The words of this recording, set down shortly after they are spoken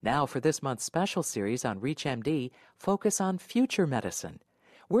Now for this month's special series on ReachMD, focus on future medicine.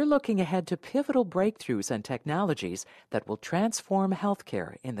 We're looking ahead to pivotal breakthroughs and technologies that will transform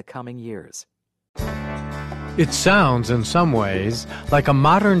healthcare in the coming years. It sounds, in some ways, like a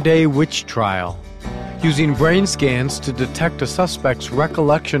modern-day witch trial, using brain scans to detect a suspect's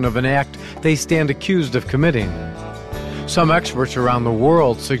recollection of an act they stand accused of committing. Some experts around the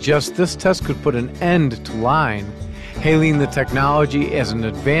world suggest this test could put an end to lying, hailing the technology as an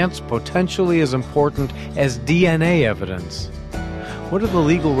advance potentially as important as DNA evidence. What are the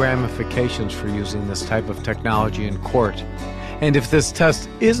legal ramifications for using this type of technology in court? And if this test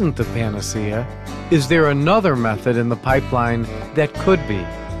isn't the panacea, is there another method in the pipeline that could be?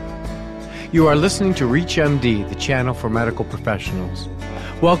 You are listening to ReachMD, the channel for medical professionals.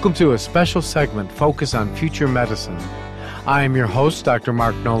 Welcome to a special segment focused on future medicine. I am your host, Dr.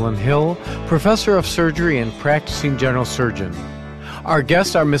 Mark Nolan Hill, professor of surgery and practicing general surgeon. Our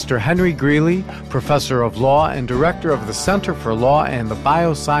guests are Mr. Henry Greely, professor of law and director of the Center for Law and the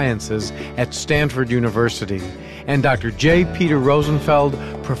Biosciences at Stanford University, and Dr. J. Peter Rosenfeld,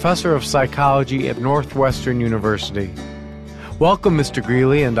 professor of psychology at Northwestern University. Welcome, Mr.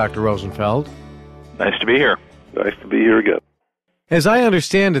 Greely and Dr. Rosenfeld. Nice to be here. Nice to be here again. As I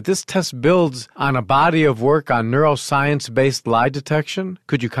understand it, this test builds on a body of work on neuroscience-based lie detection.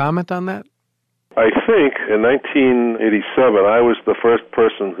 Could you comment on that? I think in 1987, I was the first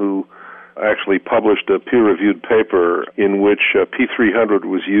person who actually published a peer-reviewed paper in which P300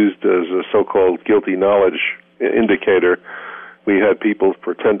 was used as a so-called guilty knowledge indicator. We had people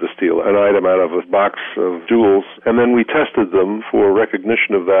pretend to steal an item out of a box of jewels, and then we tested them for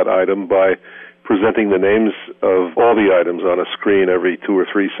recognition of that item by presenting the names of all the items on a screen every 2 or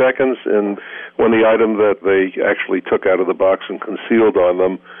 3 seconds, and when the item that they actually took out of the box and concealed on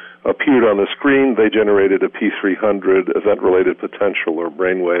them appeared on the screen, they generated a P300 event-related potential or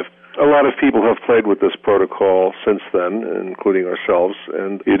brainwave. A lot of people have played with this protocol since then, including ourselves,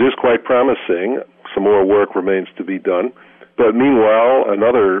 and it is quite promising. Some more work remains to be done. But meanwhile,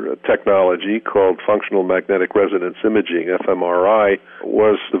 another technology called functional magnetic resonance imaging, fMRI,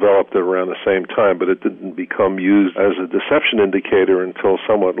 was developed around the same time, but it didn't become used as a deception indicator until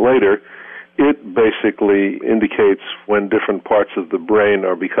somewhat later. It basically indicates when different parts of the brain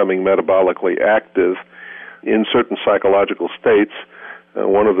are becoming metabolically active in certain psychological states.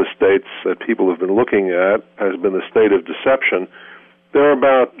 One of the states that people have been looking at has been the state of deception. There are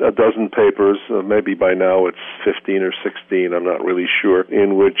about a dozen papers, maybe by now it's 15 or 16, I'm not really sure,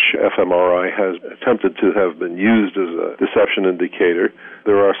 in which fMRI has attempted to have been used as a deception indicator.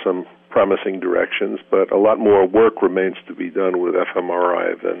 There are some promising directions, but a lot more work remains to be done with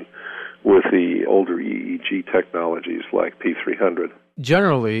fMRI than with the older EEG technologies like P300.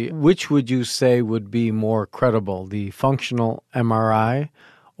 Generally, which would you say would be more credible, the functional MRI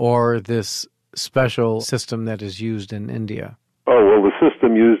or this special system that is used in India? Oh, well, the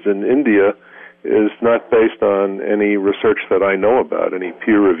system used in India is not based on any research that I know about, any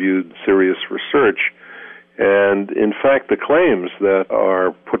peer-reviewed serious research. And in fact, the claims that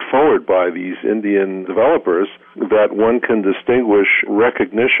are put forward by these Indian developers that one can distinguish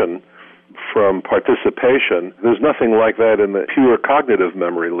recognition from participation, there's nothing like that in the pure cognitive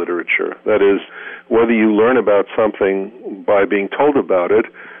memory literature. That is, whether you learn about something by being told about it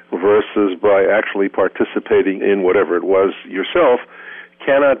versus by actually participating in whatever it was yourself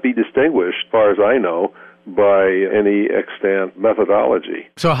cannot be distinguished, as far as I know, by any extant methodology.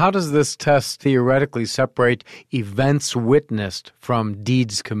 So how does this test theoretically separate events witnessed from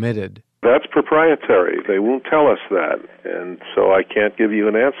deeds committed? That's proprietary. They won't tell us that, and so I can't give you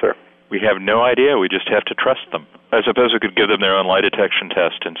an answer. We have no idea. We just have to trust them. I suppose we could give them their own lie detection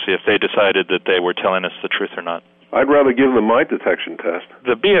test and see if they decided that they were telling us the truth or not. I'd rather give them my detection test.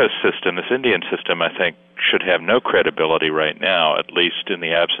 The BIOS system, this Indian system, I think, should have no credibility right now, at least in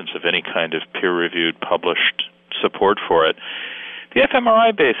the absence of any kind of peer-reviewed, published support for it. The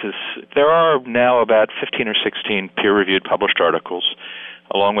fMRI basis, there are now about 15 or 16 peer-reviewed published articles.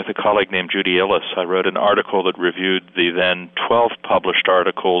 Along with a colleague named Judy Illes, I wrote an article that reviewed the then 12 published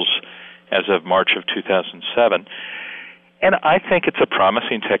articles as of March of 2007. And I think it's a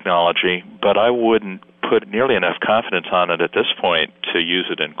promising technology, but I wouldn't put nearly enough confidence on it at this point to use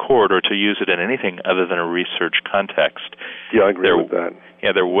it in court or to use it in anything other than a research context. Yeah, I agree with that.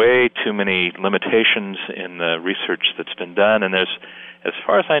 Yeah, there are way too many limitations in the research that's been done, and there's, as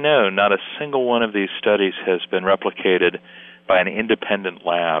far as I know, not a single one of these studies has been replicated by an independent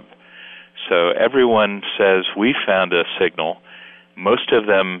lab. So everyone says we found a signal. Most of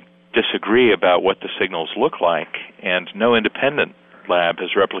them disagree about what the signals look like, and no independent lab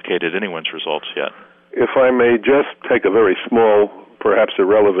has replicated anyone's results yet. If I may just take a very small perhaps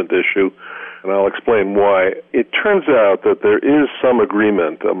irrelevant issue, and I'll explain why. It turns out that there is some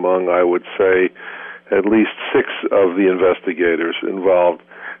agreement among, I would say, at least 6 of the investigators involved,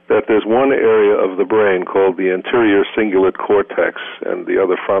 that there's one area of the brain called the anterior cingulate cortex and the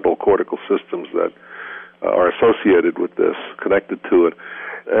other frontal cortical systems that are associated with this, connected to it.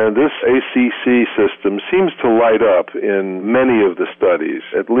 And this ACC system seems to light up in many of the studies,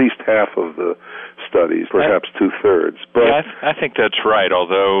 at least half of the studies, perhaps 2/3. But yeah, I think that's right,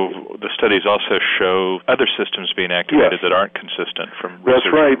 although the studies also show other systems being activated that aren't consistent from research. That's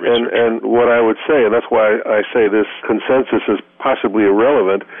right, and what I would say, and that's why I say this consensus is possibly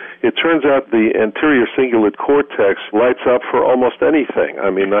irrelevant, it turns out the anterior cingulate cortex lights up for almost anything. I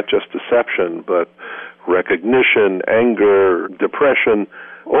mean, not just deception, but recognition, anger, depression,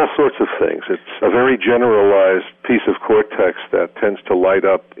 all sorts of things. It's a very generalized piece of cortex that tends to light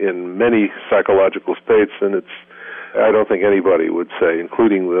up in many psychological states, and I don't think anybody would say,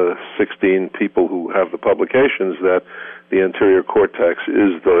 including the 16 people who have the publications, that the anterior cortex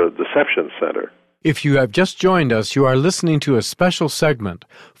is the deception center. If you have just joined us, you are listening to a special segment,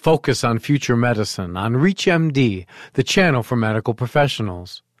 Focus on Future Medicine, on ReachMD, the channel for medical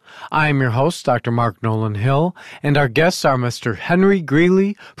professionals. I am your host, Dr. Mark Nolan Hill, and our guests are Mr. Henry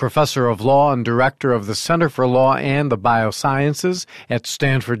Greely, Professor of Law and Director of the Center for Law and the Biosciences at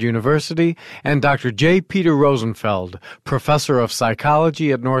Stanford University, and Dr. J. Peter Rosenfeld, Professor of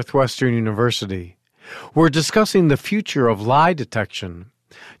Psychology at Northwestern University. We're discussing the future of lie detection.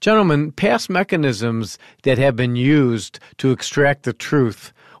 Gentlemen, past mechanisms that have been used to extract the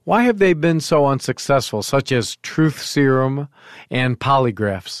truth, why have they been so unsuccessful, such as truth serum and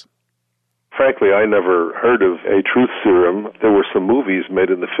polygraphs? Frankly, I never heard of a truth serum. There were some movies made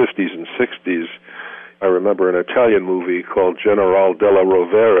in the 50s and 60s. I remember an Italian movie called General della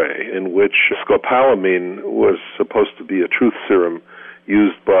Rovere, in which scopolamine was supposed to be a truth serum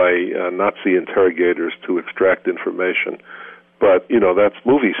used by Nazi interrogators to extract information. But, that's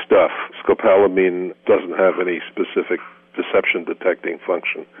movie stuff. Scopolamine doesn't have any specific deception-detecting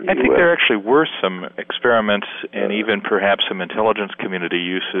function. I think there actually were some experiments and even perhaps some intelligence community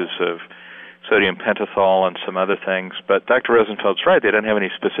uses of sodium pentothal and some other things. But Dr. Rosenfeld's right. They don't have any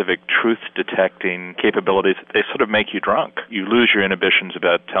specific truth-detecting capabilities. They sort of make you drunk. You lose your inhibitions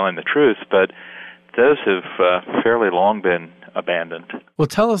about telling the truth, but those have fairly long been abandoned. Well,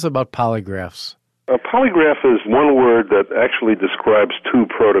 tell us about polygraphs. A polygraph is one word that actually describes 2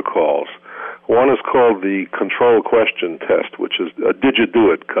 protocols. One is called the control question test, which is a did you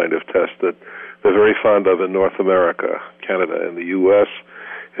do it kind of test that they're very fond of in North America, Canada, and the U.S.,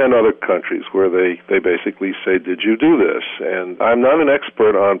 and other countries where they basically say, did you do this? And I'm not an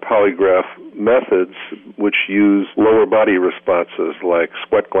expert on polygraph methods which use lower body responses like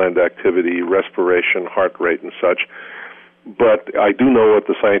sweat gland activity, respiration, heart rate, and such. But I do know what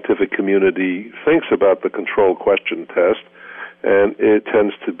the scientific community thinks about the control question test, and it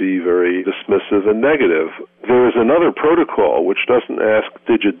tends to be very dismissive and negative. There is another protocol which doesn't ask,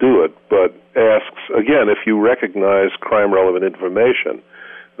 did you do it, but asks, again, if you recognize crime-relevant information.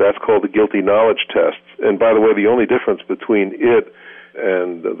 That's called the guilty knowledge test. And by the way, the only difference between it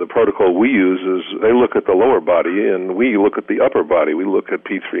and the protocol we use is they look at the lower body, and we look at the upper body. We look at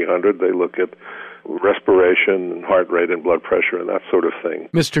P300, they look at respiration and heart rate and blood pressure and that sort of thing.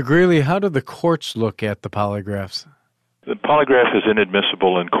 Mr. Greely, how do the courts look at the polygraphs? The polygraph is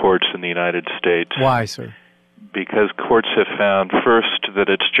inadmissible in courts in the United States. Why, sir? Because courts have found, first, that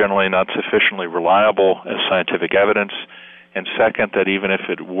it's generally not sufficiently reliable as scientific evidence, and second, that even if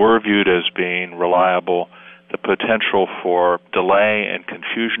it were viewed as being reliable, the potential for delay and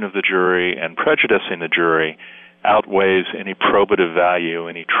confusion of the jury and prejudicing the jury outweighs any probative value,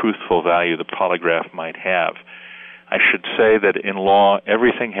 any truthful value the polygraph might have. I should say that in law,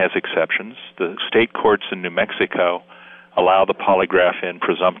 everything has exceptions. The state courts in New Mexico allow the polygraph in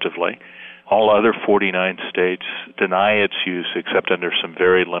presumptively. All other 49 states deny its use except under some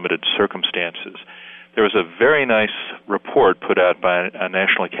very limited circumstances. There was a very nice report put out by a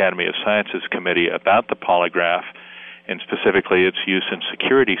National Academy of Sciences committee about the polygraph, and specifically its use in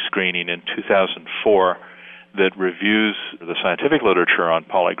security screening in 2004, that reviews the scientific literature on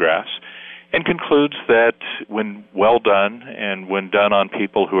polygraphs and concludes that when well done and when done on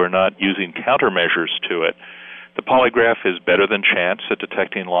people who are not using countermeasures to it, the polygraph is better than chance at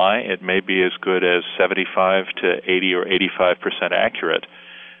detecting lie. It may be as good as 75 to 80 or 85% accurate.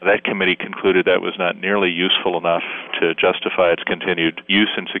 That committee concluded that was not nearly useful enough to justify its continued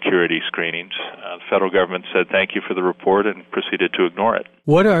use in security screenings. The federal government said thank you for the report and proceeded to ignore it.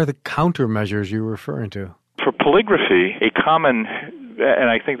 What are the countermeasures you're referring to? For polygraphy, a common and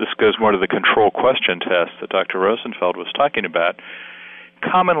I think this goes more to the control question test that Dr. Rosenfeld was talking about,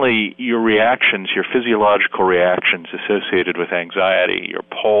 commonly your reactions, your physiological reactions associated with anxiety, your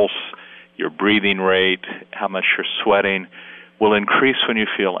pulse, your breathing rate, how much you're sweating, will increase when you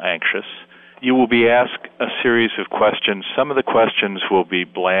feel anxious. You will be asked a series of questions. Some of the questions will be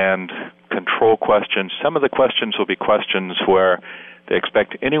bland control questions. Some of the questions will be questions where they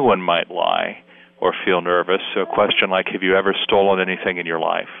expect anyone might lie or feel nervous. So a question like, have you ever stolen anything in your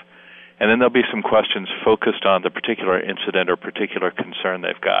life? And then there'll be some questions focused on the particular incident or particular concern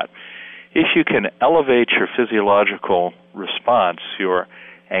they've got. If you can elevate your physiological response, your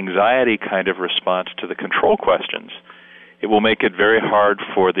anxiety kind of response to the control questions, it will make it very hard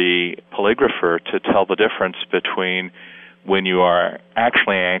for the polygrapher to tell the difference between when you are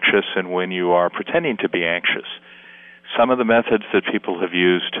actually anxious and when you are pretending to be anxious. Some of the methods that people have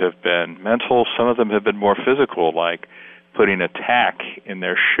used have been mental. Some of them have been more physical, like putting a tack in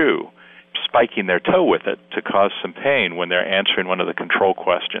their shoe, spiking their toe with it to cause some pain when they're answering one of the control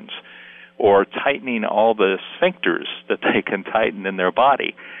questions, or tightening all the sphincters that they can tighten in their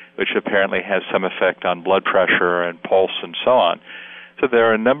body, which apparently has some effect on blood pressure and pulse and so on. So there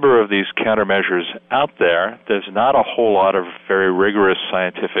are a number of these countermeasures out there. There's not a whole lot of very rigorous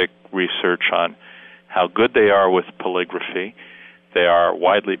scientific research on how good they are with polygraphy. They are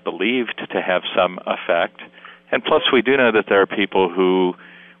widely believed to have some effect. And plus, we do know that there are people who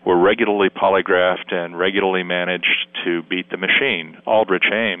were regularly polygraphed and regularly managed to beat the machine. Aldrich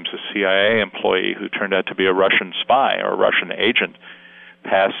Ames, a CIA employee who turned out to be a Russian spy or a Russian agent,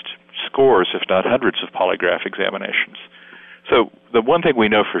 passed scores, if not hundreds, of polygraph examinations. So the one thing we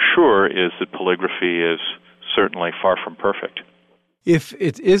know for sure is that polygraphy is certainly far from perfect. If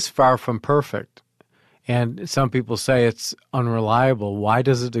it is far from perfect, and some people say it's unreliable, why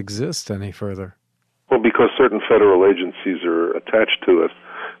does it exist any further? Well, because certain federal agencies are attached to it.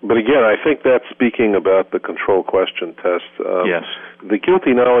 But again, I think that's speaking about the control question test. Yes. The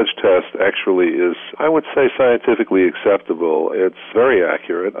guilty knowledge test actually is, I would say, scientifically acceptable. It's very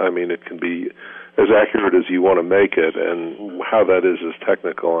accurate. I mean, it can be as accurate as you want to make it, and how that is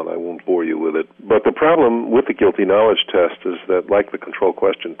technical, and I won't bore you with it. But the problem with the guilty knowledge test is that, like the control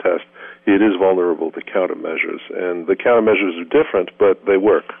question test, it is vulnerable to countermeasures. And the countermeasures are different, but they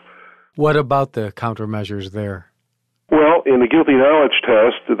work. What about the countermeasures there? Well, in the guilty knowledge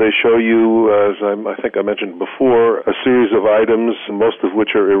test, they show you, as I think I mentioned before, a series of items, most of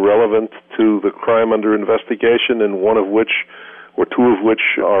which are irrelevant to the crime under investigation, and one of which, or two of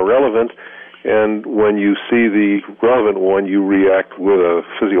which, are relevant. And when you see the relevant one, you react with a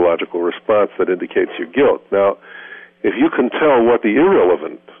physiological response that indicates your guilt. Now, if you can tell what the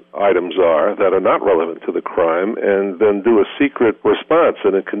irrelevant items are that are not relevant to the crime, and then do a secret response,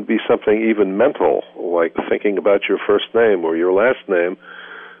 and it can be something even mental, like thinking about your first name or your last name,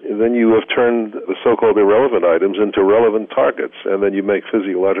 then you have turned the so-called irrelevant items into relevant targets, and then you make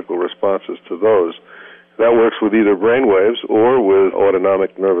physiological responses to those. That works with either brainwaves or with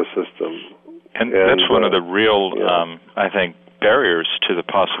autonomic nervous system. And that's one of the real, I think, barriers to the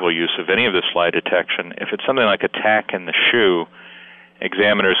possible use of any of this lie detection. If it's something like a tack in the shoe,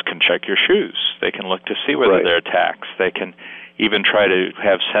 examiners can check your shoes. They can look to see whether they're tacks. They can even try to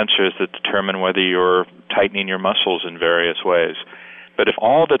have sensors that determine whether you're tightening your muscles in various ways. But if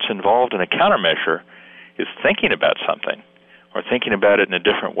all that's involved in a countermeasure is thinking about something or thinking about it in a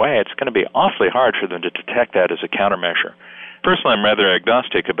different way, it's going to be awfully hard for them to detect that as a countermeasure. Personally, I'm rather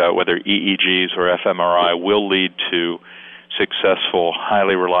agnostic about whether EEGs or fMRI will lead to successful,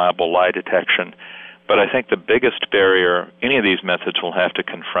 highly reliable lie detection. But I think the biggest barrier any of these methods will have to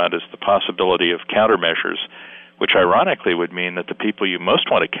confront is the possibility of countermeasures, which ironically would mean that the people you most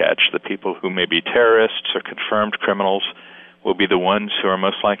want to catch, the people who may be terrorists or confirmed criminals, will be the ones who are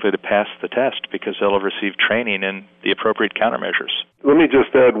most likely to pass the test because they'll have received training in the appropriate countermeasures. Let me just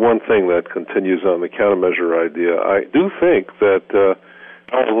add one thing that continues on the countermeasure idea. I do think that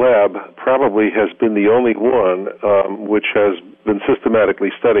our lab probably has been the only one which has been systematically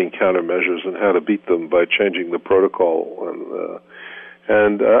studying countermeasures and how to beat them by changing the protocol.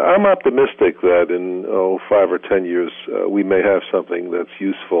 And I'm optimistic that in 5 or 10 years we may have something that's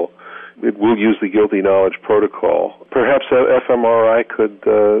useful. It will use the guilty knowledge protocol. Perhaps fMRI could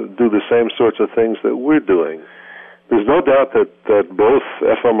do the same sorts of things that we're doing. There's no doubt that both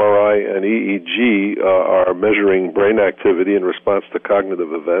fMRI and EEG are measuring brain activity in response to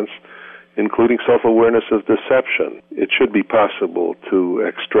cognitive events, including self-awareness of deception. It should be possible to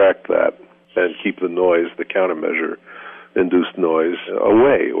extract that and keep the noise, the countermeasure-induced noise,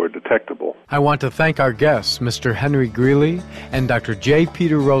 away or detectable. I want to thank our guests, Mr. Henry Greely and Dr. J.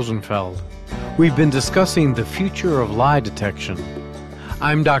 Peter Rosenfeld. We've been discussing the future of lie detection.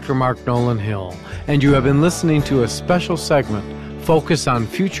 I'm Dr. Mark Nolan Hill, and you have been listening to a special segment, Focus on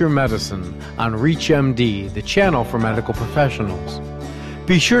Future Medicine, on ReachMD, the channel for medical professionals.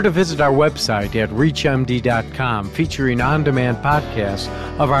 Be sure to visit our website at reachmd.com, featuring on-demand podcasts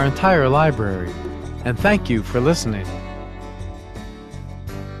of our entire library. And thank you for listening.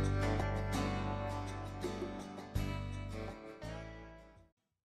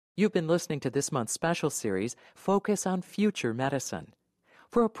 You've been listening to this month's special series, Focus on Future Medicine.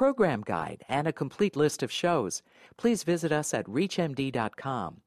 For a program guide and a complete list of shows, please visit us at reachmd.com.